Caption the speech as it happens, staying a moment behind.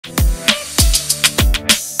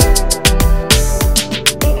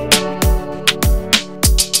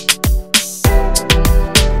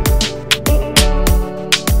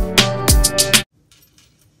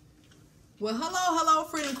Well, hello,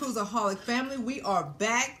 Freedom Cruisaholic family. We are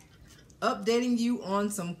back updating you on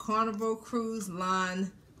some Carnival Cruise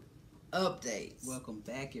Line updates. Welcome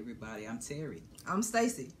back, everybody. I'm Terry. I'm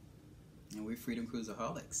Sta'Ce. And we're Freedom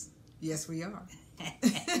Cruisaholics. Yes, we are.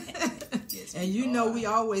 Yes, and you know we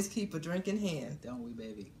always keep a drink in hand. Don't we,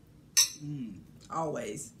 baby?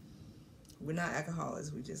 Always. We're not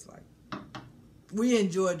alcoholics. We just we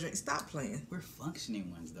enjoy drink. Stop playing. We're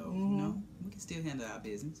functioning ones, though. You know, we can still handle our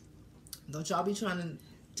business. Don't y'all be trying to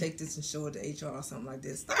take this and show it to HR or something like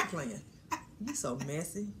this. Stop playing. You so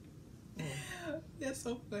messy. That's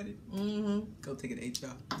so funny. Go take it to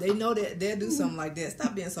HR. They know that they'll do something like that.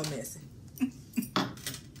 Stop being so messy.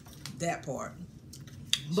 That part.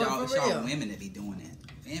 But y'all, for real, women that be doing that.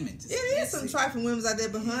 Women just it is some trifling women out there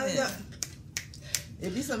behind. Yeah.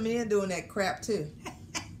 It be some men doing that crap too.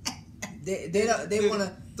 They want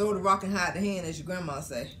to throw the rock and hide the hand, as your grandma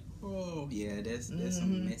say. Oh yeah, that's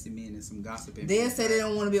some messy men and some gossiping. They'll say they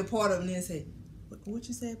don't want to be a part of it, and then say, "What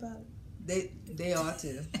you say about it?" They are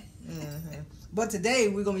too. But today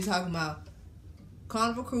we're gonna be talking about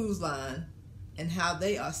Carnival Cruise Line and how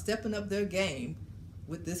they are stepping up their game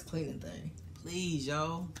with this cleaning thing. Please,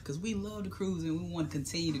 y'all, because we love to cruise and we want to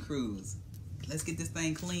continue to cruise. Let's get this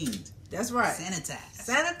thing cleaned. That's right.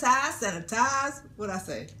 Sanitize. What'd I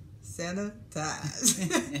say?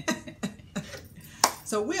 Sanitize.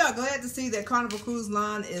 So we are glad to see that Carnival Cruise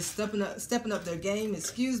Line is stepping up their game.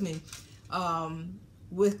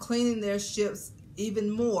 With cleaning their ships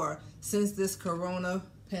even more since this corona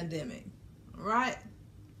pandemic. All right.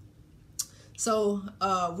 So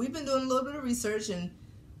we've been doing a little bit of research and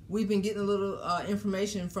we've been getting a little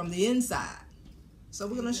information from the inside. So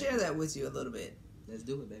we're going to share that with you a little bit. Let's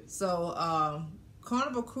do it, baby. So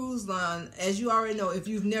Carnival Cruise Line, as you already know, if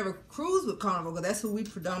you've never cruised with Carnival, because that's who we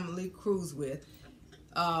predominantly cruise with,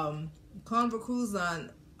 Carnival Cruise Line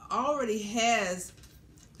already has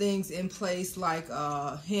things in place like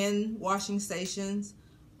hand washing stations.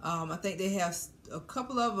 I think they have a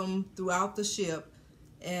couple of them throughout the ship,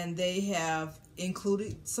 and they have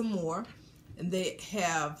included some more. And they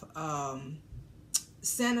have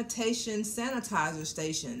sanitizer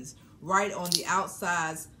stations right on the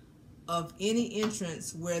outsides of any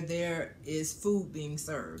entrance where there is food being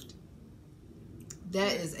served.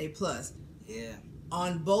 That is a plus. Yeah.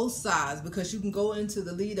 On both sides, because you can go into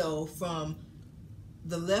the Lido from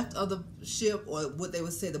the left of the ship, or what they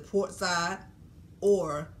would say the port side,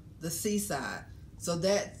 or the seaside. So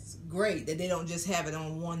that's great that they don't just have it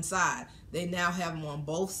on one side. They now have them on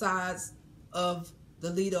both sides of the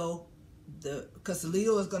Lido, because the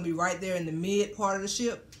Lido is going to be right there in the mid part of the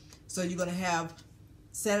ship. So you're going to have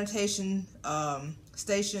sanitation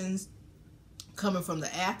stations coming from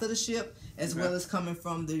the aft of the ship, as well as coming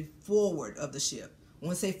from the forward of the ship. When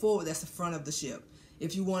I say forward, that's the front of the ship.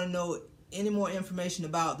 If you want to know any more information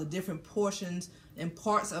about the different portions and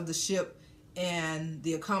parts of the ship and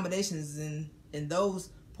the accommodations in those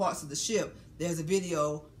parts of the ship, there's a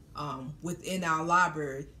video within our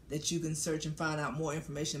library that you can search and find out more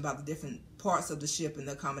information about the different parts of the ship and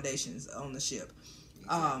the accommodations on the ship.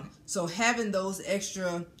 Exactly. So having those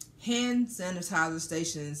extra hand sanitizer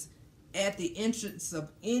stations at the entrance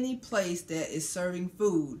of any place that is serving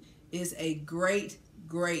food is a great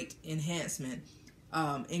enhancement,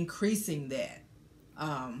 increasing that.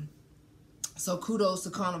 So kudos to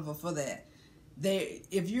Carnival for that.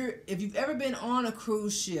 If you've ever been on a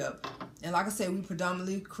cruise ship, and like I said, we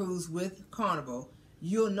predominantly cruise with Carnival,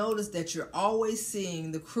 you'll notice that you're always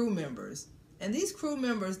seeing the crew members, and these crew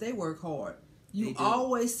members, they work hard. You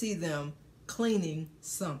always see them cleaning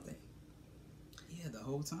something. Yeah, the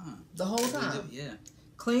whole time. The whole time. Yeah.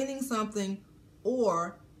 Cleaning something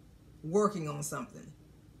or working on something.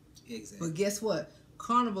 Exactly. But guess what?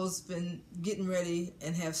 Carnival's been getting ready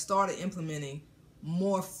and have started implementing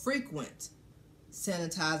more frequent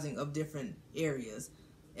sanitizing of different areas.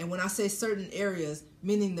 And when I say certain areas,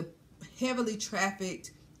 meaning the heavily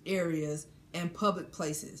trafficked areas and public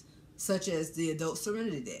places, such as the adult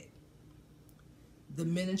serenity deck, the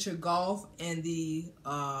miniature golf, and the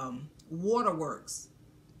waterworks.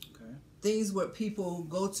 Okay. Things where people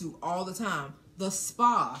go to all the time. The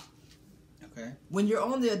spa. Okay. When you're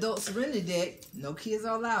on the adult serenity deck, no kids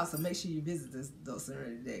are allowed, so make sure you visit this adult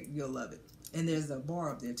serenity deck. You'll love it. And there's a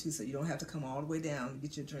bar up there too, so you don't have to come all the way down to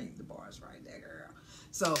get your drink. The bar's right there, girl.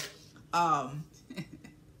 So,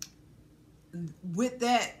 with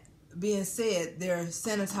that being said, they're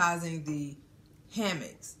sanitizing the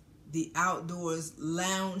hammocks, the outdoors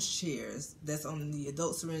lounge chairs that's on the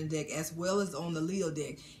adult serenity deck, as well as on the Lido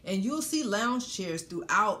deck. And you'll see lounge chairs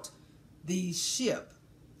throughout the ship,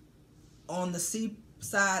 on the sea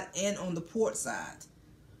side and on the port side.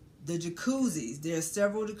 The jacuzzis. There are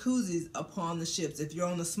several jacuzzis upon the ships. If you're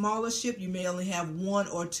on a smaller ship, you may only have 1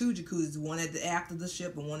 or 2 jacuzzis, one at the aft of the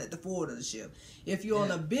ship and one at the forward of the ship. If you're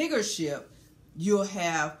on a bigger ship, you'll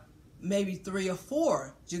have maybe 3 or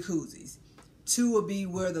 4 jacuzzis. 2 will be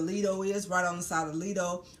where the Lido is, right on the side of the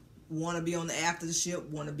Lido. 1 will be on the aft of the ship,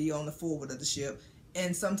 1 will be on the forward of the ship.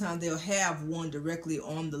 And sometimes they'll have 1 directly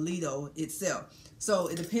on the Lido itself. So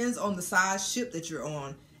it depends on the size ship that you're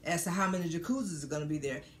on as to how many jacuzzis are going to be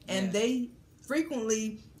there. And they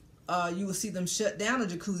frequently, you will see them shut down a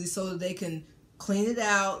jacuzzi so that they can clean it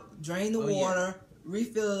out, drain the water,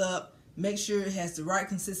 refill it up, make sure it has the right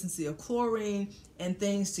consistency of chlorine and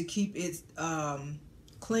things to keep it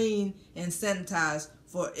clean and sanitized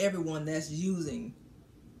for everyone that's using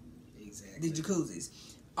the jacuzzis.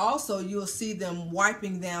 Also, you'll see them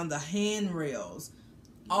wiping down the handrails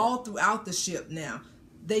all throughout the ship now.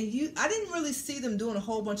 I didn't really see them doing a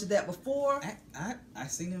whole bunch of that before. I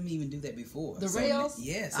seen them even do that before. The rails?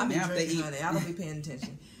 Yes. I be drinking, honey. I don't be paying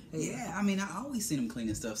attention. Yeah, I mean, I always see them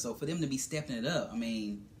cleaning stuff. So for them to be stepping it up, I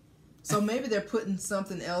mean. So maybe they're putting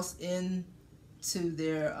something else into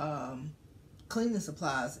their cleaning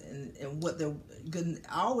supplies and what they're good.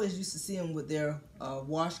 I always used to see them with their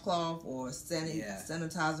washcloth or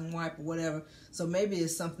sanitizing wipe or whatever. So maybe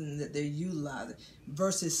it's something that they're utilizing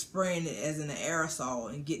versus spraying it as an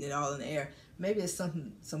aerosol and getting it all in the air. Maybe it's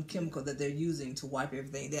some chemical that they're using to wipe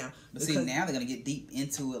everything down. But see, now they're gonna get deep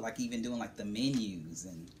into it, like even doing like the menus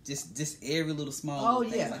and just every little small little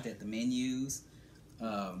things like that. The menus,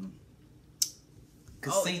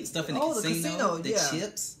 stuff in the casino, the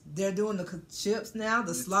chips. They're doing the chips now,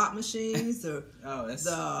 the slot machines, the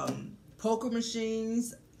poker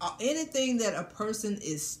machines. Anything that a person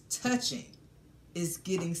is touching is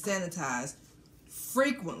getting sanitized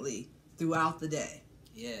frequently throughout the day.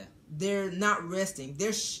 Yeah. They're not resting.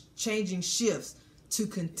 They're changing shifts to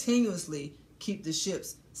continuously keep the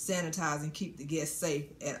ships sanitized and keep the guests safe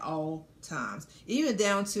at all times. Even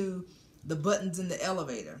down to the buttons in the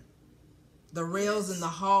elevator, the rails in the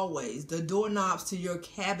hallways, the doorknobs to your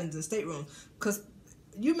cabins and staterooms. Because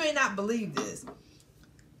you may not believe this,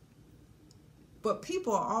 but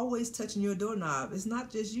people are always touching your doorknob. It's not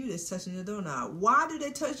just you that's touching the doorknob. Why do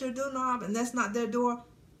they touch your doorknob and that's not their door?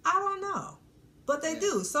 I don't know. But they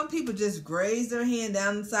do. Some people just graze their hand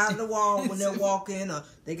down the side of the wall when they're walking, or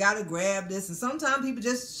they got to grab this. And sometimes people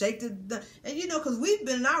just shake the... And, because we've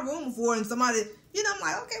been in our room before and somebody... I'm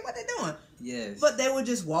like, okay, what they doing? Yes. But they were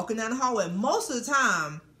just walking down the hallway. Most of the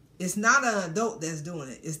time, it's not an adult that's doing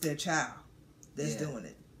it. It's their child that's doing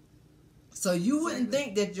it. So you wouldn't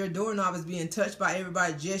think that your doorknob is being touched by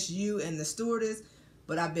everybody, just you and the stewardess,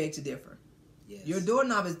 but I beg to differ. Yes. Your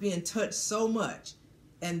doorknob is being touched so much,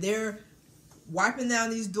 and they're wiping down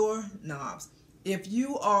these doorknobs. If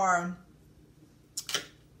you are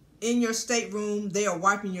in your stateroom, they are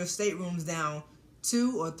wiping your staterooms down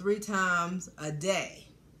 2 or 3 times a day.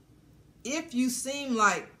 If you seem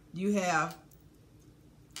like you have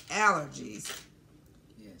allergies,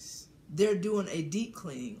 they're doing a deep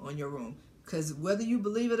cleaning on your room. Because whether you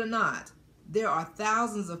believe it or not, there are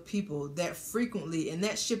thousands of people that frequently, and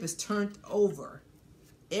that ship is turned over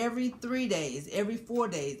every 3 days, every 4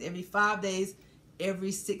 days, every 5 days,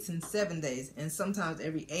 every 6 and 7 days, and sometimes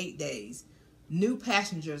every 8 days. New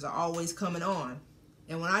passengers are always coming on.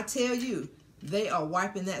 And when I tell you, they are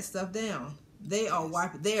wiping that stuff down. They are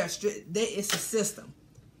wiping. It's a system,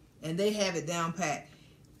 and they have it down pat.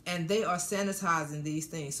 And they are sanitizing these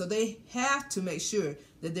things. So they have to make sure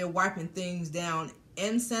that they're wiping things down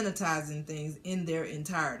and sanitizing things in their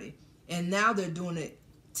entirety. And now they're doing it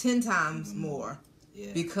 10 times more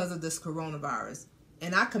because of this coronavirus.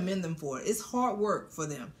 And I commend them for it. It's hard work for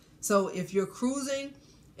them. So if you're cruising,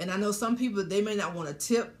 and I know some people, they may not want to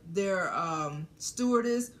tip their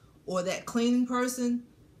stewardess or that cleaning person,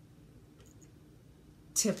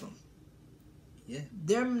 tip them. Yeah.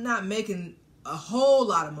 They're not making a whole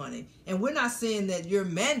lot of money, and we're not saying that you're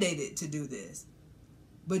mandated to do this,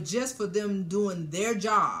 but just for them doing their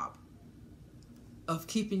job of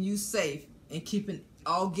keeping you safe and keeping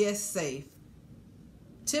all guests safe,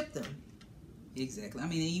 tip them. Exactly. I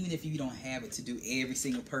mean, even if you don't have it to do every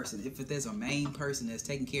single person, if there's a main person that's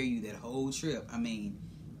taking care of you that whole trip, I mean,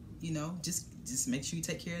 just make sure you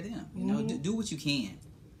take care of them. Do what you can.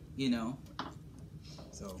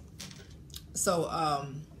 So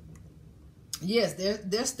yes,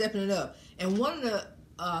 they're stepping it up. And one of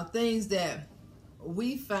the things that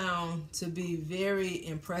we found to be very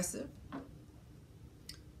impressive,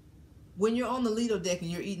 when you're on the Lido deck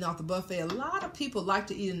and you're eating off the buffet, a lot of people like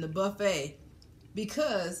to eat in the buffet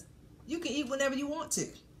because you can eat whenever you want to.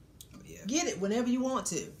 Oh, yeah. Get it whenever you want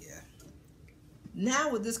to. Yeah.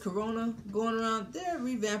 Now with this corona going around, they're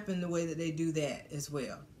revamping the way that they do that as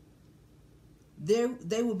well.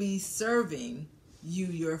 They will be serving you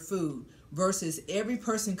your food versus every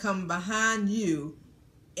person coming behind you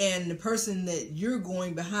and the person that you're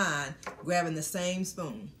going behind grabbing the same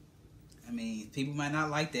spoon. I mean, people might not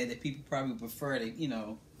like that. That people probably prefer to,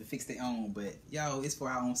 to fix their own. But, it's for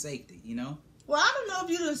our own safety, Well, I don't know if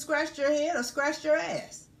you done scratched your head or scratched your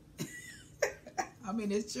ass. I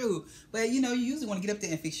mean, it's true. But, you usually want to get up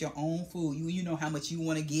there and fix your own food. You know how much you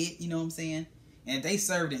want to get, you know what I'm saying? And if they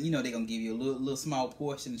serve it, they're going to give you a little small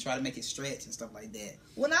portion to try to make it stretch and stuff like that.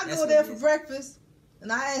 When I go there for breakfast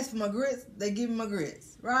and I ask for my grits, they give me my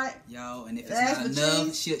grits, right? And if it's not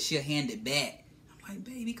enough, she'll hand it back. I'm like,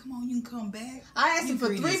 baby, come on, you can come back. I ask them for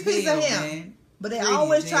 3 pieces of ham. Man. But they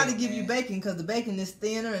always try to give you bacon because the bacon is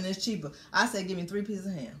thinner and it's cheaper. I say, give me 3 pieces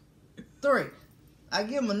of ham. 3. I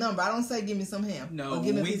give them a number. I don't say give me some ham. No,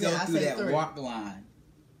 when we go through that walk line,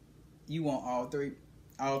 you want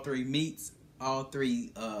all three meats, all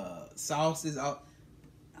 3 sauces. I'm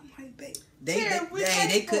like, babe, they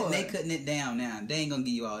cutting it down now. They ain't gonna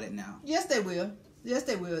give you all that now. Yes, they will. Yes,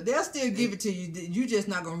 they will. They'll still give it to you. You just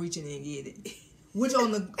not gonna reach in there and get it. Which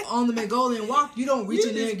on the Mongolian walk, you don't reach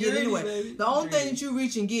in there and get it anyway. Baby. The only thing that you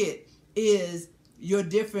reach and get is your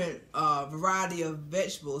different variety of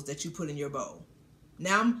vegetables that you put in your bowl.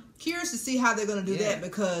 Now, I'm curious to see how they're going to do that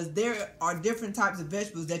because there are different types of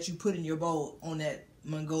vegetables that you put in your bowl on that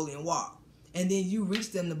Mongolian walk. And then you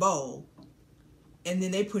reach them the bowl, and then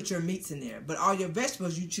they put your meats in there. But all your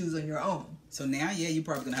vegetables you choose on your own. So now, you're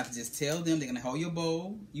probably going to have to just tell them. They're going to hold your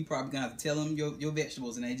bowl. You probably going to have to tell them your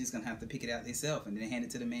vegetables, and they're just going to have to pick it out themselves and then hand it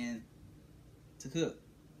to the man to cook.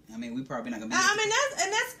 I mean, we probably not going to be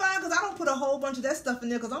that's fine because I don't put a whole bunch of that stuff in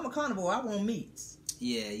there because I'm a carnivore. I want meats.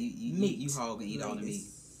 Yeah, you hog and eat all the meat.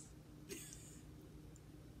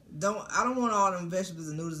 I don't want all them vegetables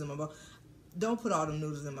and noodles in my bowl. Don't put all them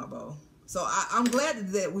noodles in my bowl. So I'm glad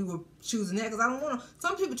that we were choosing that because I don't want to.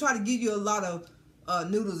 Some people try to give you a lot of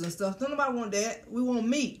noodles and stuff. Don't nobody want that. We want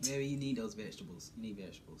meat. Maybe you need those vegetables. You need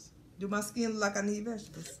vegetables. Do my skin look like I need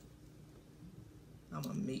vegetables? I'm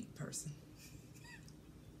a meat person.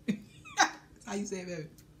 How you say it, baby?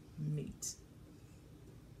 Meat.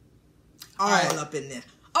 All up in there.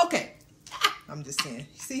 Okay. I'm just saying.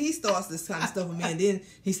 See, he starts this kind of stuff with me, and then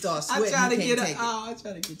he starts sweating. I try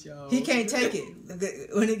to get y'all. He can't take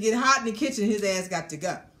it. When it get hot in the kitchen, his ass got to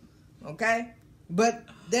go. Okay? But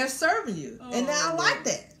they're serving you. And I like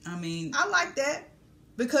that. I like that.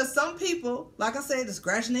 Because some people, like I said, they're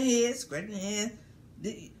scratching their head.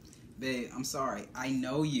 Babe, I'm sorry. I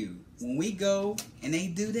know you. When we go and they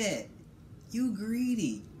do that, you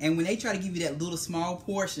greedy. And when they try to give you that little small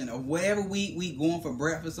portion of whatever we going for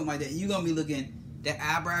breakfast, something like that, you're going to be looking, that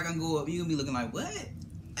eyebrow going to go up. You're going to be looking like, what?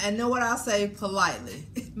 And know what I'll say politely?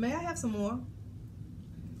 May I have some more?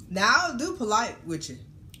 Now, I'll do polite with you.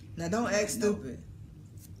 Now, don't act stupid.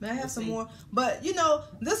 May I have some more? But,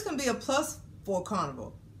 this can be a plus for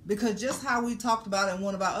Carnival. Because just how we talked about it in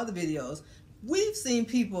one of our other videos, we've seen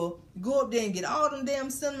people go up there and get all them damn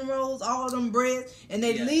cinnamon rolls, all them breads, and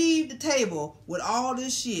they leave the table with all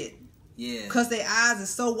this shit. Yeah. Because their eyes are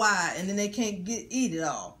so wide and then they can't eat it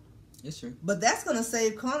all. It's true. But that's going to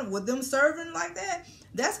save Carnival. With them serving like that,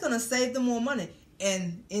 that's going to save them more money.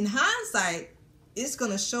 And in hindsight, it's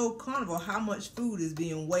going to show Carnival how much food is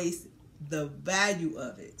being wasted, the value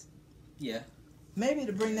of it. Yeah. Maybe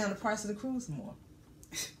to bring down the price of the cruise some more.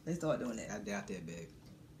 They start doing that. I doubt that, babe.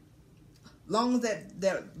 Long as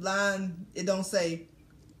that line, it don't say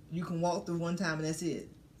you can walk through one time and that's it,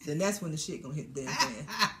 then that's when the shit gonna hit the damn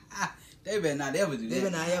fan. They better not ever do that. They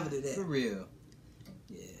better not ever do that. For real.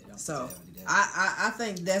 Yeah, don't so ever do that. I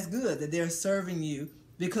think that's good that they're serving you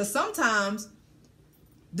because sometimes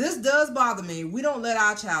this does bother me. We don't let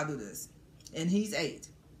our child do this. And he's 8.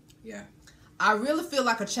 Yeah. I really feel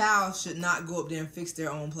like a child should not go up there and fix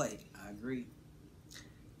their own plate. I agree.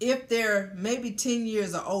 If they're maybe 10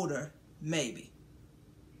 years or older, maybe.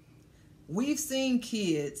 We've seen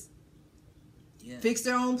kids fix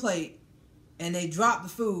their own plate and they drop the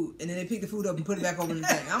food and then they pick the food up and put it back over the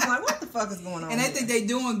thing. I'm like, what the fuck is going on? And they think they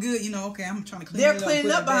doing good, okay, I'm trying to clean They're it up. They're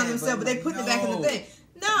cleaning up behind back, themselves, but they put it back in the thing.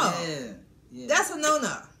 No. Yeah. That's a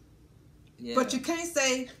no-no. Yeah. But you can't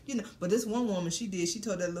say, but this one woman, she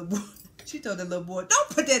told that little boy, don't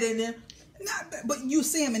put that in there. But you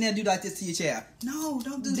see him and they'll do like this to your child. No,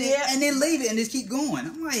 don't do that. And then leave it and just keep going.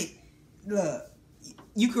 I'm like, look,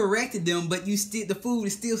 you corrected them, but the food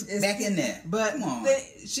is still back in there. But come on.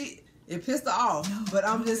 It pissed her off. No, but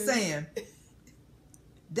I'm just saying,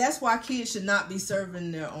 that's why kids should not be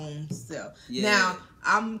serving their own self. Yeah. Now,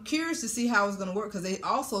 I'm curious to see how it's going to work because they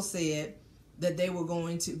also said that they were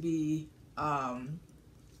going to be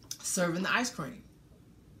serving the ice cream.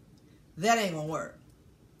 That ain't gonna work.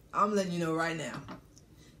 I'm letting you know right now.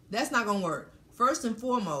 That's not gonna work. First and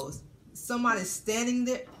foremost, somebody's standing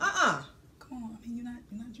there. Come on, I mean you're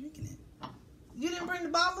not drinking it. You didn't bring the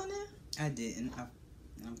bottle in there? I didn't.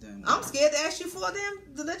 I'm done. I'm scared to ask you for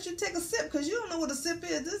them to let you take a sip because you don't know what a sip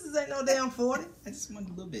is. This ain't no damn 40. I just want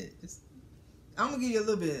a little bit. I'm gonna give you a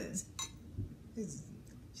little bit. She's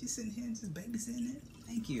sitting here and just babysitting it.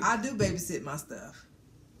 Thank you. I do babysit my stuff.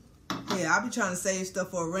 Yeah, I be trying to save stuff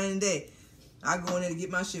for a rainy day. I go in there to get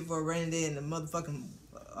my shit for a rainy day and the motherfucking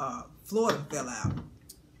floor fell out.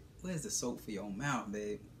 Where's the soap for your mouth,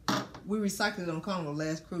 babe? We recycled it on Carnival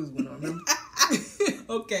last cruise went on, remember?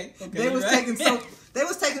 Okay. They was taking soap. They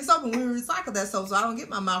was taking soap and we recycled that soap so I don't get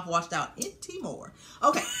my mouth washed out anymore.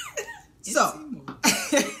 Okay. So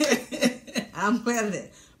I'm glad of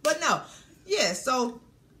that. But no. Yeah, so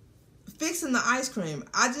fixing the ice cream,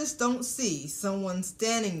 I just don't see someone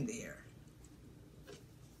standing there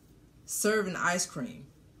serving ice cream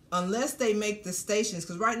unless they make the stations,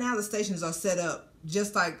 because right now the stations are set up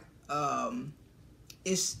just like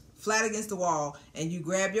it's flat against the wall and you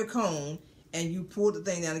grab your cone and you pull the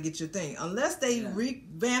thing down and get your thing. Unless they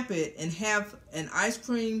revamp it and have an ice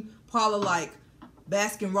cream parlor like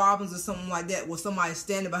Baskin Robbins or something like that where somebody's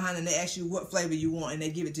standing behind and they ask you what flavor you want and they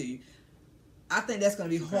give it to you. I think that's going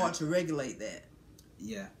to be hard to regulate that.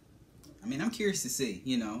 Yeah. I mean, I'm curious to see,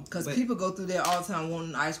 you know. Because people go through there all the time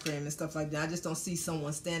wanting ice cream and stuff like that. I just don't see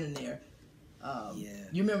someone standing there.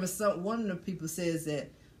 You remember one of the people says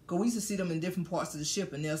that, because we used to see them in different parts of the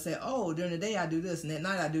ship and they'll say, oh, during the day I do this and at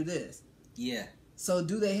night I do this. Yeah. So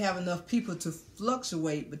do they have enough people to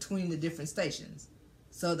fluctuate between the different stations?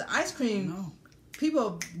 So the ice cream, people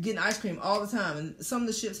are getting ice cream all the time, and some of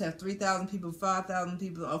the ships have 3,000 people, 5,000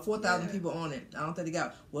 people, or 4,000 people on it. I don't think they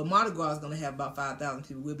got. Well, Mardi Gras is going to have about 5,000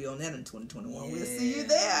 people. We'll be on that in 2021. Yeah, we'll see you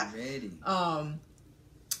there. Ready.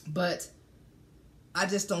 But I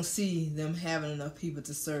just don't see them having enough people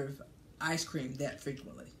to serve ice cream that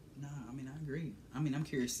frequently. No, I mean, I agree. I mean, I'm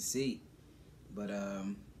curious to see, but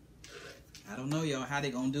I don't know, y'all, how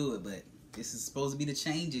they gonna do it. But this is supposed to be the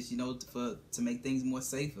changes, you know, to make things more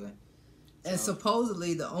safer. And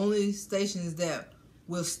supposedly the only stations that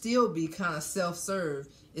will still be kind of self-serve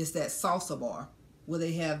is that salsa bar where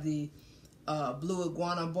they have the blue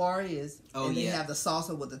iguana bar is. And they have the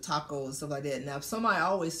salsa with the taco and stuff like that. Now, if somebody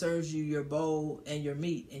always serves you your bowl and your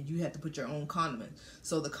meat and you have to put your own condiment.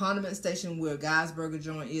 So the condiment station where Guy's Burger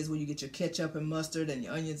Joint is, where you get your ketchup and mustard and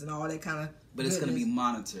your onions and all that kind of But it's going to be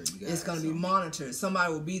monitored, you guys. It's going to be monitored.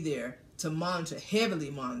 Somebody will be there to monitor,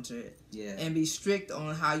 heavily monitor it, and be strict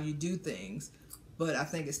on how you do things. But I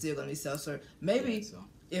think it's still going to be self-serve. Maybe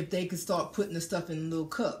if they could start putting the stuff in little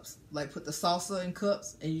cups, like put the salsa in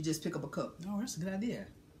cups, and you just pick up a cup. Oh, that's a good idea.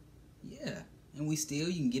 Yeah, and you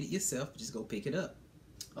can get it yourself. Just go pick it up.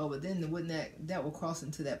 Oh, but then wouldn't that will cross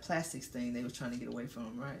into that plastics thing they were trying to get away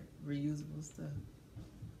from, right? Reusable stuff.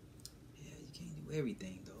 Yeah, you can't do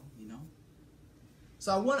everything though, you know.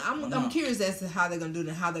 So I'm curious as to how they're gonna do it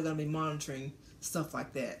and how they're gonna be monitoring stuff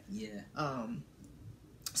like that. Yeah.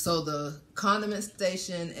 So the condiment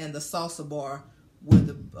station and the salsa bar, where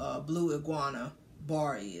the blue iguana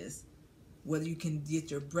bar is, where you can get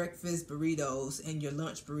your breakfast burritos and your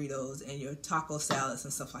lunch burritos and your taco salads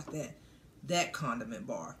and stuff like that. That condiment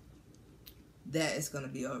bar, that is gonna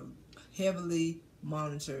be a heavily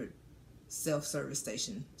monitored self-service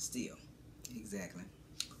station still. Exactly.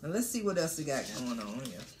 Now let's see what else we got going on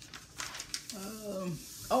here.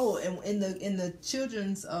 And in the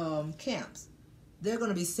children's camps, they're going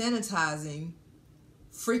to be sanitizing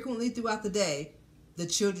frequently throughout the day the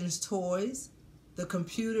children's toys, the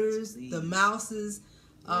computers, the mouses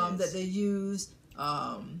that they use,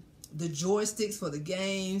 the joysticks for the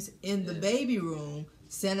games in the baby room,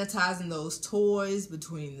 sanitizing those toys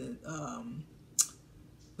between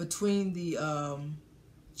the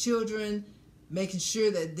children. Making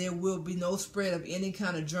sure that there will be no spread of any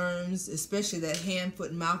kind of germs, especially that hand,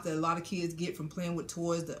 foot, and mouth that a lot of kids get from playing with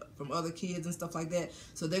toys from other kids and stuff like that.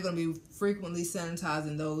 So they're going to be frequently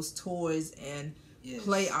sanitizing those toys and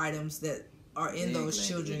play items that are in those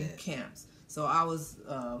children camps. So I was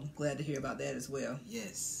glad to hear about that as well.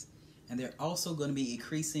 Yes. And they're also going to be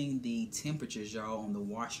increasing the temperatures, y'all, on the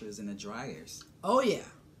washers and the dryers. Oh, yeah.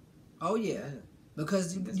 Oh, yeah.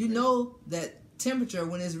 Because you know that temperature,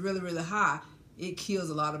 when it's really, really high, it kills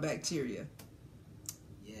a lot of bacteria.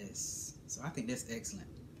 Yes. So I think that's excellent.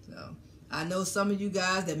 So I know some of you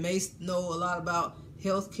guys that may know a lot about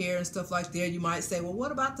healthcare and stuff like that. You might say, well,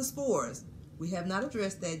 what about the spores? We have not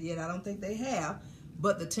addressed that yet. I don't think they have.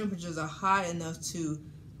 But the temperatures are high enough to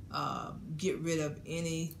get rid of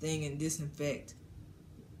anything and disinfect.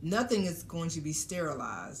 Nothing is going to be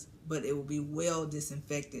sterilized, but it will be well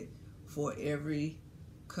disinfected for every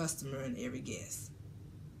customer and every guest.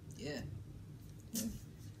 Yeah.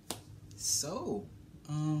 So,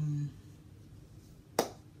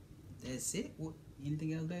 that's it. What,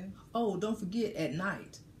 anything else, baby? Oh, don't forget at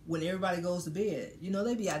night when everybody goes to bed. You know,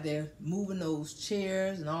 they be out there moving those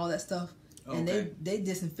chairs and all that stuff, and they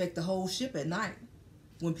disinfect the whole ship at night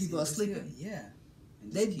when people are sleeping. Good. Yeah.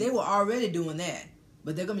 They were already doing that,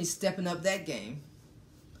 but they're gonna be stepping up that game.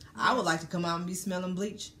 Yes. I would like to come out and be smelling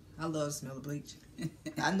bleach. I love the smell of bleach.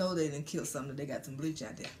 I know they didn't kill something. They got some bleach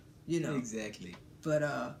out there. You know. Exactly. But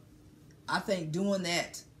I think doing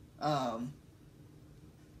that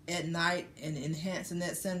at night and enhancing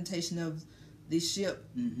that sanitation of the ship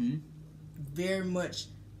very much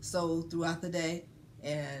so throughout the day,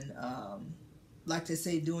 and like they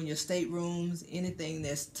say, doing your staterooms, anything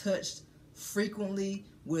that's touched frequently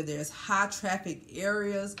where there's high traffic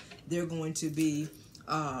areas, they're going to be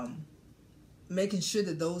making sure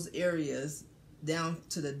that those areas down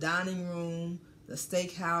to the dining room, the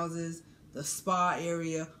steak houses, the spa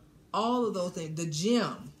area, all of those things, the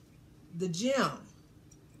gym.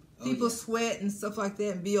 People sweat and stuff like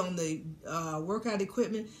that and be on the workout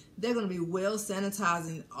equipment. They're going to be well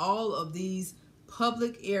sanitizing all of these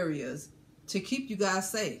public areas to keep you guys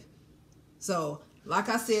safe. So, like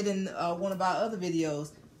I said in one of our other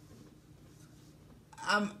videos,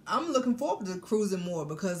 I'm looking forward to cruising more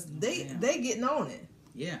because they getting on it.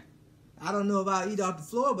 Yeah. I don't know about eat off the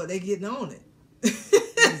floor, but they getting on it.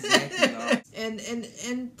 Exactly.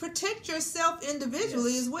 And protect yourself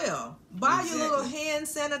individually as well. Buy your little hand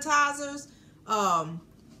sanitizers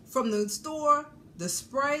from the store, the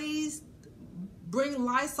sprays. Bring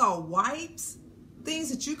Lysol wipes, things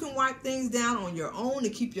that you can wipe things down on your own to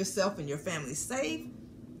keep yourself and your family safe.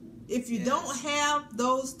 If you don't have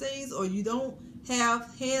those things or you don't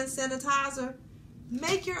have hand sanitizer,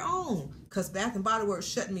 make your own. Because Bath and Body Works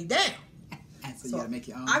shutting me down. So you gotta make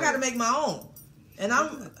your own. I gotta make my own. And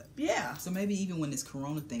So maybe even when this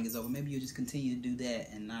Corona thing is over, maybe you'll just continue to do that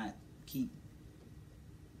and not keep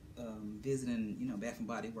visiting, Bath and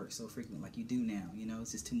Body Works so frequently like you do now.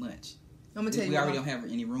 It's just too much. I'm gonna tell you, we already don't have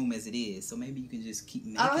any room as it is, so maybe you can just keep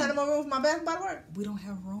making. I don't have no room for my Bath and Body Works. We don't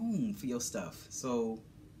have room for your stuff, so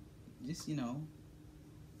just I'm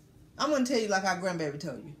gonna tell you like our grandbaby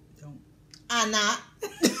told you. Don't. I'm not.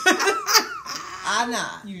 I'm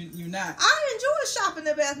not. You're not. I enjoy shopping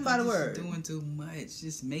at Bath and Body Works. Doing too much.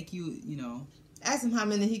 Just make you. Ask him how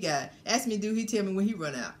many he got. Ask me, do he tell me when he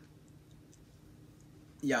run out?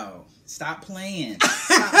 Yo, stop playing.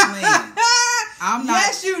 Stop playing. I'm not.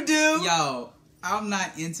 Yes, you do. Yo, I'm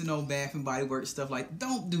not into no Bath and Body Works stuff. Like,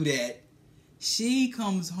 don't do that. She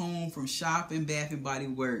comes home from shopping Bath and Body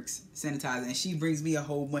Works sanitizer, and she brings me a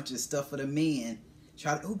whole bunch of stuff for the men.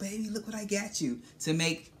 Oh baby, look what I got you, to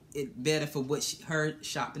make it better for her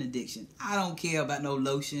shopping addiction. I don't care about no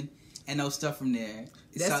lotion and no stuff from there.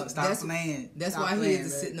 Stop playing. That's why he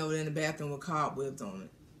is sitting over there in the bathroom with cobwebs on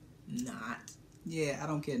it. Not. Yeah, I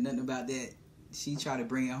don't care nothing about that. She tried to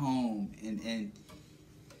bring it home, and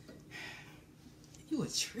you a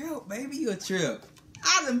trip, baby. You a trip.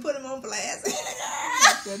 I done put him on blast.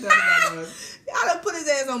 I done put his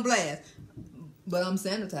ass on blast. But I'm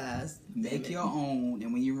sanitized. Make your own,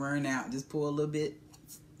 and when you run out, just pour a little bit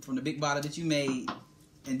from the big bottle that you made,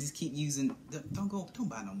 and just keep using. Don't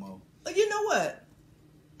buy no more. You know what?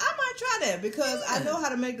 I might try that because I know how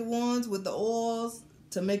to make the ones with the oils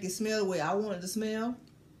to make it smell the way I want it to smell.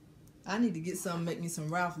 I need to get some, make me some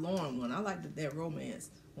Ralph Lauren one. I like that romance.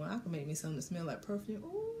 Well, I can make me something to smell like perfume.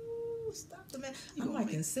 Ooh, stop the man. I might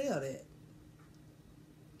can sell that.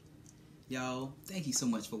 Y'all, thank you so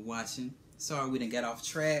much for watching. Sorry we didn't get off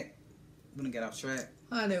track.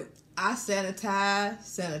 Honey, I sanitize.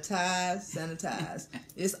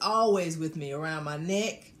 It's always with me, around my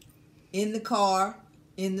neck, in the car,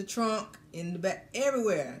 in the trunk, in the back,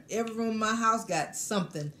 everywhere. Every room in my house got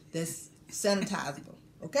something that's sanitizable.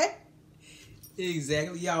 Okay?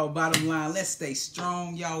 Exactly. Y'all, bottom line, let's stay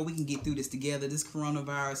strong, y'all. We can get through this together. This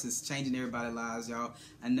coronavirus is changing everybody's lives, y'all.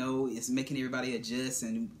 I know it's making everybody adjust,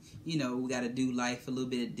 and we got to do life a little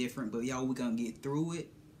bit different, but y'all, we're going to get through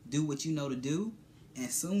it. Do what you know to do, and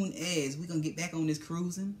soon as we're going to get back on this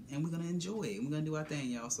cruising, and we're going to enjoy it. We're going to do our thing,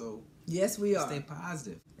 y'all, so yes, we are. Stay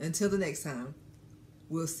positive. Until the next time,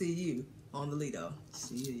 we'll see you on the Lido.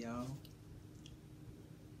 See you, y'all.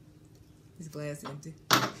 His glass empty.